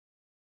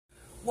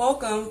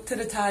Welcome to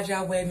the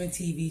Taja Webman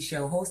TV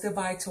show, hosted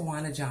by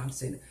Tawana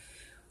Johnson.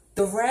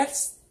 The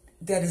rats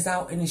that is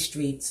out in the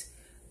streets,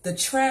 the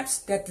traps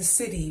that the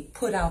city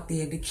put out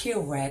there to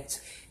kill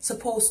rats,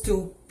 supposed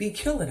to be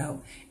killing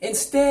them.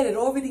 Instead, it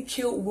already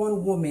killed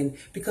one woman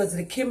because of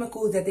the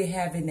chemicals that they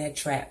have in that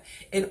trap,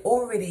 and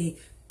already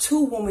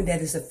two women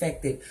that is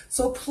affected.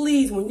 So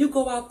please, when you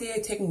go out there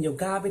taking your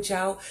garbage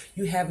out,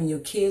 you having your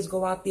kids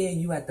go out there, and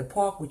you at the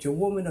park with your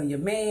woman or your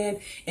man,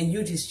 and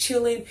you just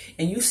chilling,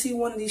 and you see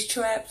one of these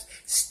traps,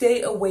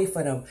 stay away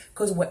from them.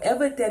 Because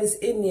whatever that is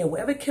in there,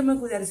 whatever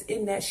chemical that is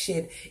in that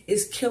shit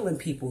is killing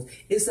people.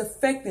 It's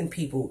affecting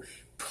people.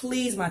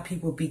 Please, my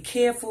people, be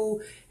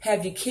careful.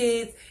 Have your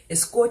kids,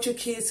 escort your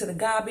kids to the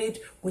garbage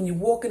when you're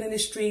walking in the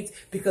streets,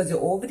 because they're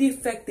already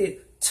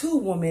affected two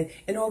women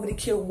and already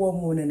killed one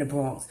woman in the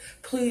Bronx.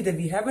 Please, if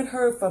you haven't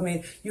heard from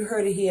it, you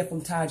heard it here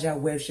from Taja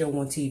Web Show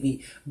on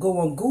TV. Go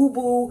on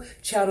Google,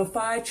 Channel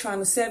 5,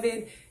 Channel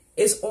 7.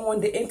 It's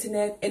on the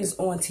internet and it's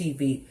on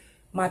TV.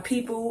 My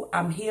people,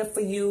 I'm here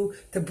for you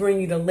to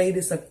bring you the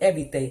latest of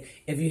everything.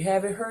 If you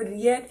haven't heard it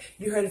yet,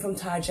 you heard it from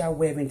Taja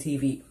Web and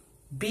TV.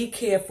 Be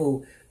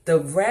careful. The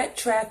rat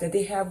trap that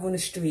they have on the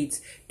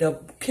streets,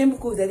 the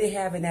chemicals that they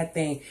have in that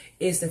thing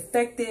is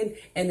affecting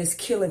and is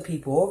killing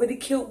people. Already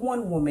killed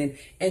one woman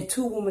and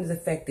two women is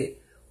affected.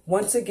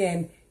 Once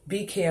again,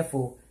 be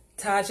careful.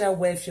 Taja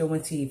Web Show on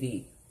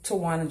TV.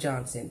 Tawana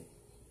Johnson.